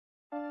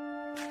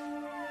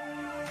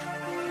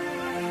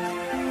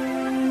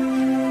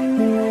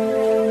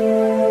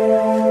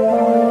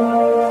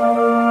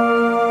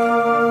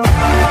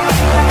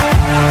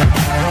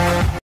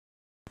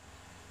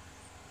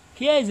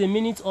Here is a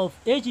minute of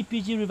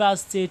AGPG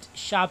Rivers State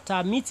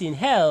chapter meeting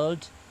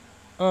held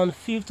on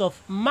 5th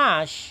of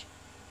March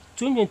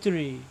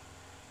 2023.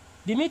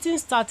 The meeting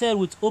started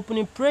with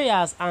opening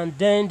prayers, and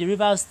then the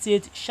Rivers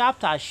State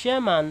chapter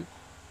chairman,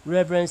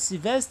 Reverend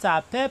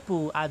Sylvester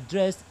Pepple,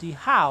 addressed the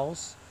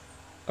House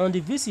on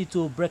the visit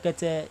to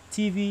Brekete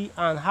TV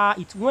and how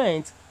it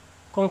went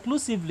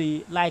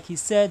conclusively. Like he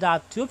said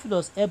that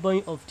Theophilus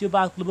Ebony of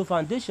Theobarth Global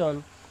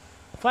Foundation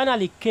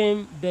finally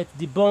came but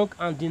debunked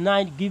and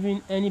denied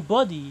giving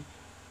anybody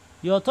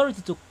the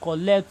authority to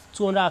collect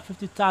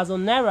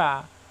 250,000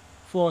 naira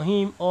for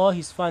him or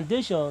his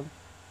foundation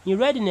in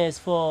readiness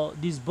for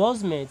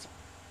disbursement.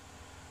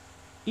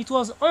 It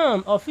was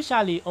on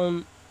officially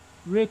on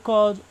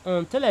record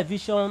on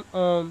television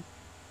on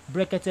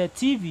Brekete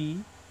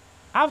TV.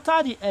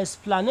 After the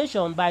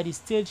explanation by the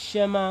state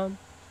chairman,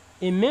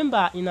 a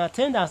member in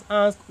attendance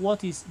asked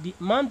what is the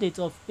mandate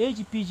of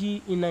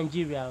AGPG in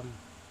Nigeria.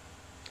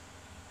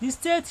 The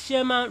state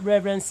chairman,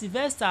 Reverend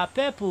Sylvester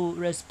Pepple,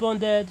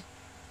 responded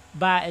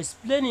by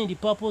explaining the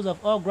purpose of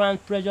All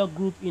Ground Pressure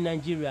Group in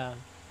Nigeria.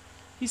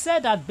 He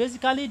said that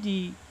basically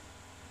the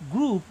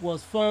group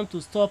was formed to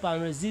stop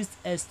and resist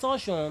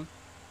extortion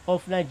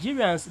of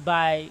Nigerians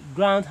by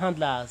ground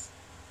handlers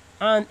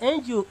and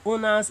NGO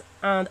owners,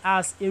 and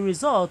as a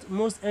result,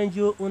 most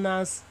NGO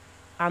owners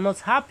are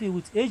not happy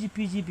with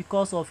AGPG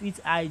because of its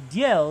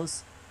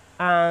ideals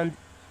and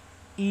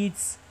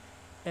its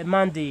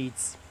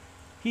mandates.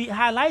 He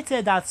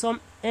highlighted that some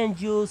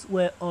NGOs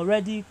were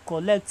already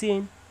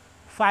collecting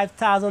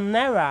 5,000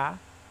 naira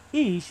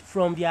each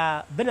from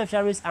their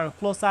beneficiaries and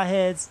cluster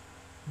heads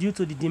due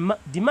to the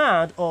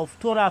demand of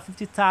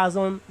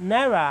 250,000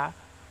 naira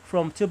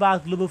from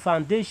Theobarth Global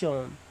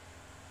Foundation.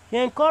 He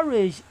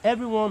encouraged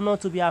everyone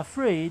not to be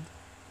afraid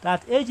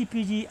that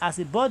AGPG as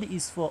a body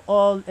is for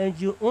all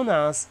NGO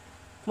owners,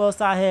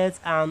 cluster heads,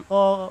 and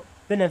all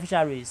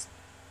beneficiaries.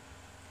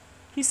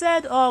 He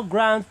said All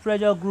Ground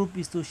Pressure Group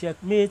is to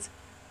checkmate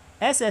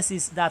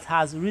excesses that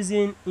has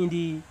risen in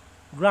the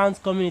grant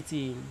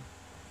community.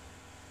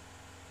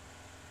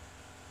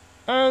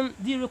 And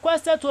the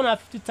requested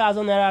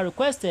 250,000 naira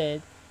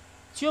requested,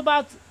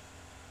 Theobarth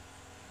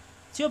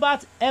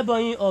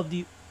Ebony of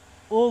the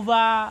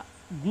Uaag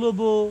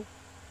Global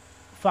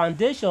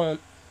Foundation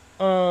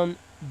on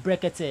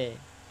Brekete.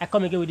 I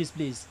come again with this,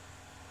 please.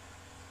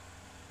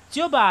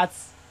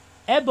 Theobarth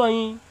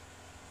Ebony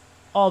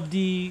of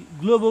the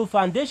Global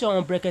Foundation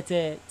on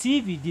Brekete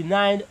TV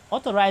denied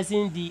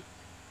authorizing the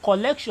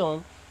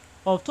collection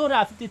of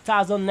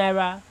 250,000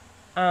 naira,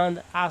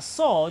 and as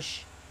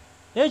such,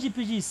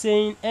 AGPG is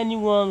saying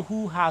anyone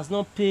who has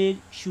not paid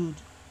should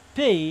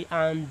pay,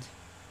 and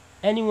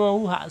anyone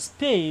who has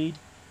paid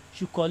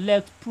should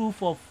collect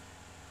proof of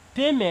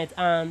payment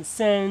and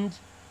send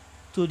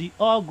to the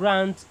All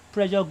Grant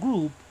Pressure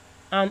Group,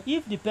 and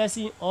if the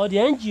person or the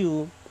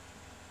NGO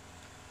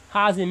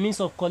has a means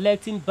of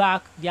collecting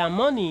back their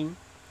money,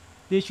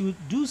 they should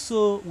do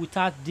so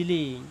without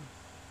delay.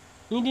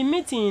 In the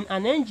meeting,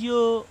 an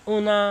NGO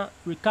owner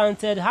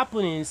recounted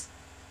happenings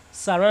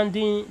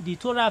surrounding the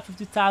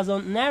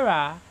 250,000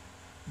 naira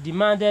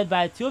demanded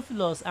by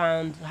Theophilus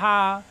and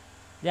how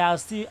they are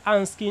still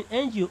asking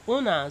NGO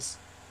owners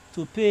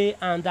to pay,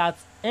 and that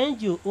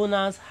NGO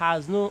owners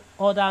has no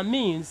other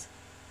means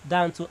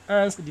than to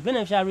ask the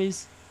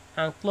beneficiaries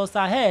and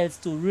cluster heads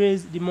to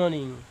raise the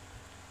money.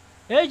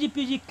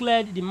 AGPG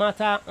cleared the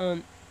matter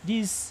on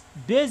this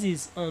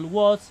basis on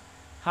what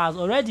has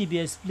already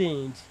been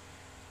explained.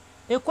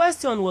 A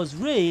question was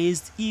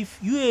raised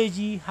if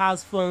UAG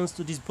has funds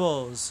to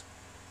disburse.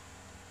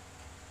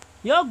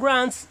 Your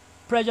Grant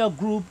Pressure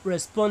Group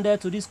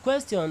responded to this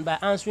question by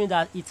answering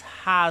that it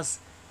has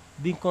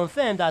been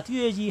confirmed that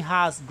UAG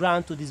has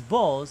grant to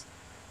disburse.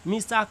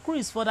 Mr.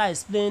 Chris further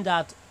explained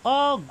that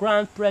All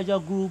Grant Pressure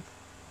Group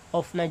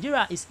of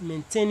Nigeria is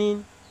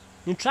maintaining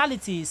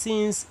neutrality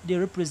since they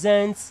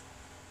represent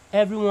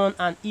everyone,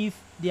 and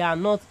if they are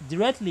not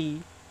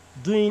directly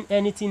doing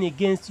anything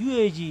against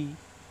UAG,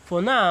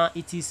 for now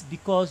it is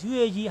because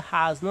UAG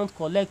has not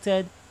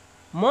collected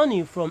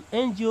money from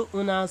NGO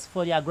owners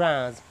for their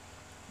grants.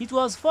 It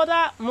was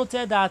further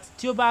noted that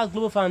Theobarth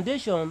Global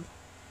Foundation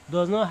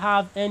does not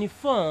have any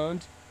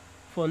fund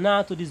for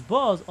now to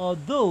disburse,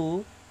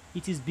 although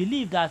it is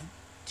believed that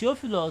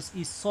Theophilus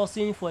is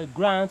sourcing for a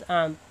grant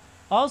and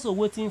also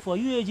waiting for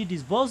UAG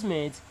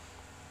disbursement.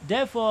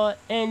 Therefore,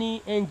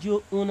 any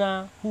NGO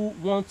owner who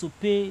wants to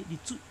pay the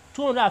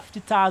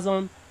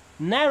 250,000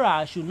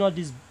 naira should not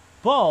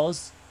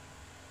disburse,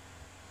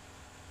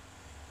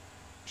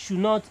 should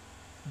not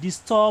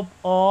disturb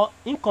or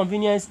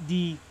inconvenience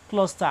the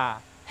cluster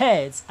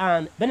heads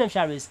and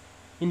beneficiaries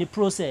in the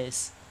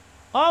process.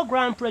 All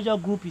Ground Pressure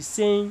Group is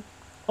saying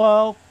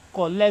all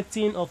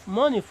collecting of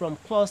money from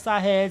cluster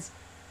heads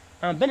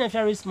and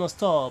beneficiaries must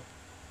stop.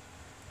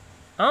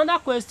 Another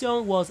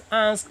question was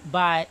asked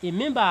by a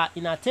member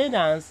in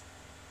attendance,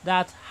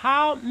 that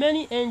how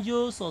many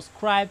NGOs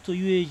subscribe to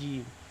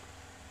UAG.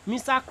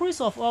 Mr.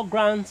 Chris of All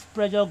Ground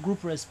Pressure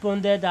Group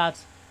responded that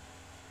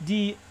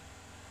the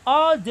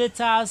all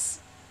data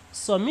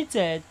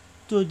submitted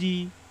to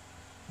the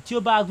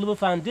Theobarth Global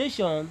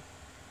Foundation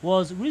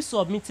was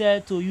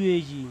resubmitted to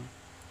UAG.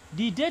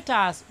 The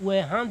data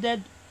were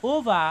handed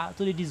over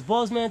to the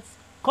disbursement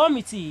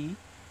committee,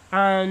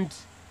 and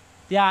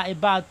there are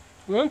about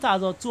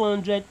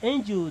 1,200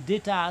 NGO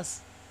data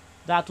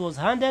that was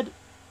handed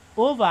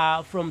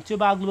over from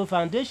Theobarth Global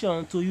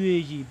Foundation to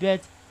UAG.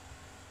 But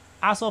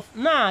as of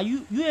now,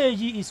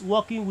 UAG is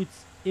working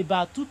with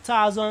about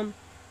 2,000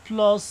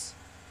 plus.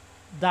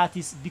 That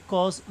is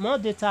because more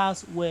data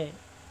were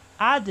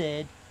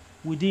added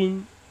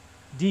within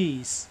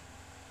this.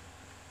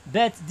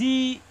 But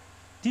the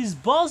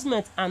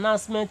disbursement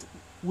announcement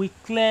will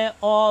clear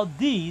all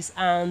this,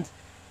 and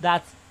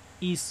that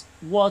is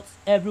what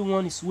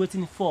everyone is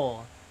waiting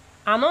for.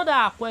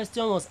 Another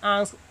question was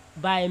asked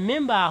by a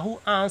member who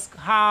asked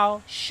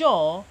how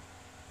sure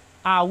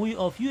are we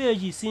of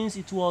UAG, since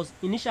it was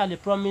initially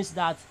promised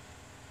that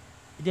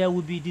there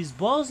will be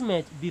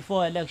disbursement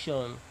before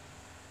election.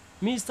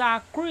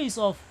 Mr. Chris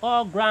of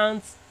All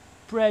Grants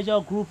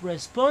Pressure Group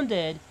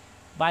responded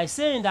by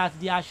saying that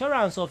the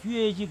assurance of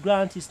UAG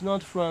grant is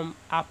not from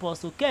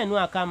Apostle Ken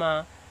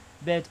Nwakama,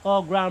 but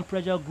All Grant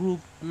Pressure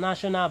Group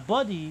national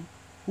body,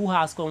 who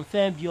has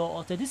confirmed your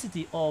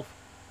authenticity of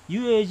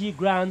UAG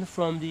grant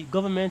from the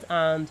government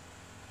and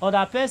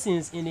other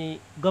persons in the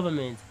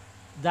government.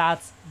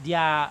 That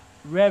their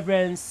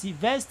Reverend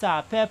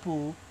Sylvester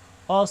Pepple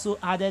also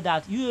added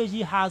that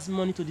UAG has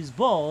money to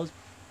disburse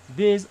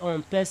based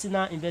on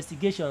personal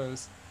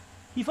investigations.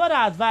 He further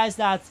advised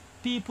that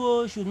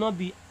people should not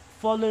be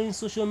following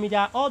social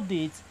media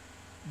updates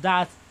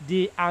that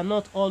they are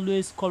not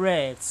always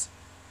correct.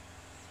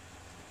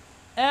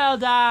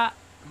 Elder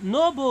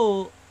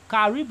Noble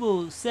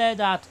Karibo said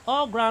that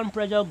All Grant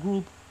Pressure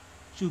Group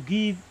should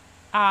give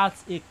out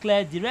a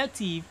clear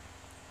directive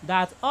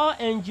that all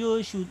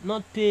NGOs should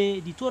not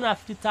pay the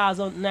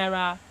 250,000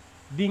 naira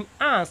being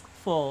asked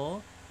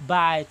for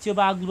by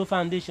Theobarth Global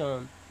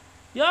Foundation.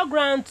 The All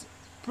Grant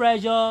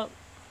Pressure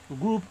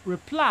Group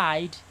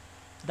replied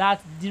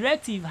that the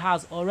directive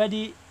has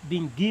already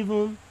been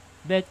given,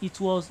 but it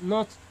was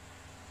noticed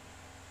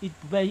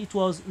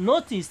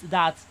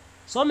that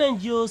some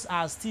NGOs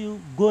are still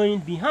going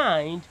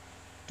behind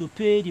to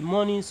pay the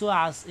money. So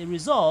as a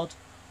result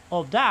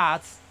of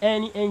that,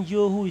 any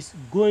NGO who is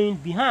going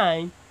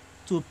behind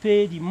to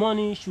pay the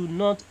money should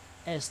not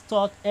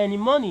extort any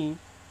money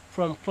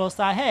from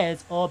cluster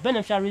heads or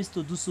beneficiaries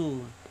to do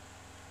so.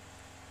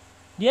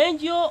 The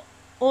NGO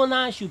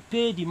owner should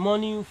pay the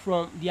money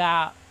from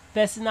their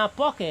personal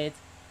pocket,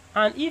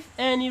 and if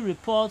any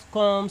report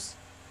comes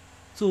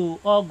to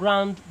All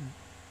Grant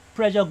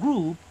Pressure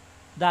Group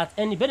that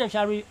any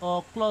beneficiary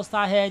or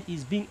cluster head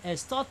is being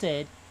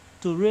extorted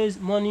to raise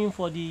money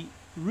for the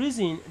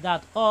reason,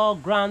 that All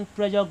Grant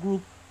Pressure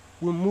Group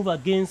will move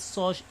against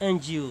such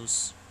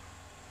NGOs.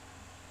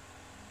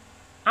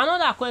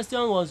 Another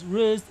question was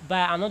raised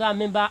by another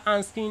member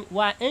asking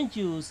why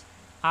NGOs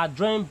are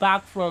drawing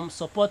back from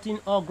supporting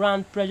All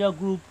Grant Pressure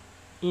Group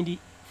in the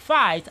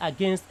fight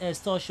against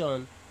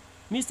extortion.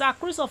 Mr.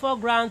 Christopher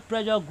Grant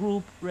Pressure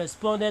Group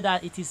responded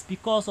that it is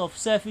because of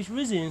selfish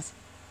reasons,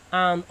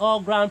 and All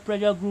Grant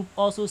Pressure Group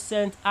also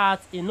sent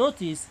out a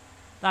notice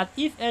that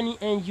if any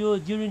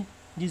NGO during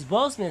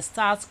disbursement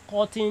starts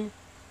cutting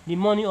the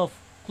money of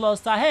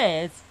cluster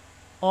heads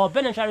or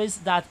beneficiaries,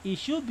 that it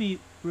should be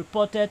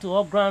reported to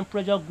All Grant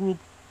Pressure Group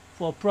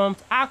for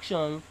prompt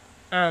action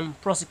and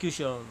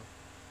prosecution.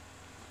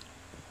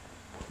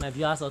 My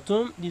viewers at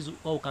home, this is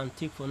all we can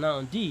take for now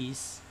on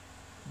this,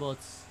 but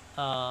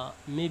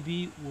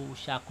maybe we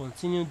shall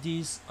continue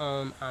this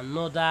on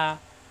another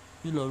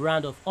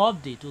round of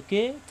update.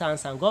 Okay,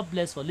 thanks and God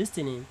bless for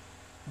listening.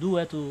 Do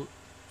well to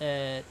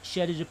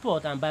share this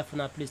report, and bye for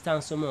now please.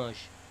 Thanks so much.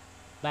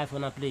 Bye for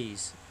now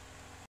please.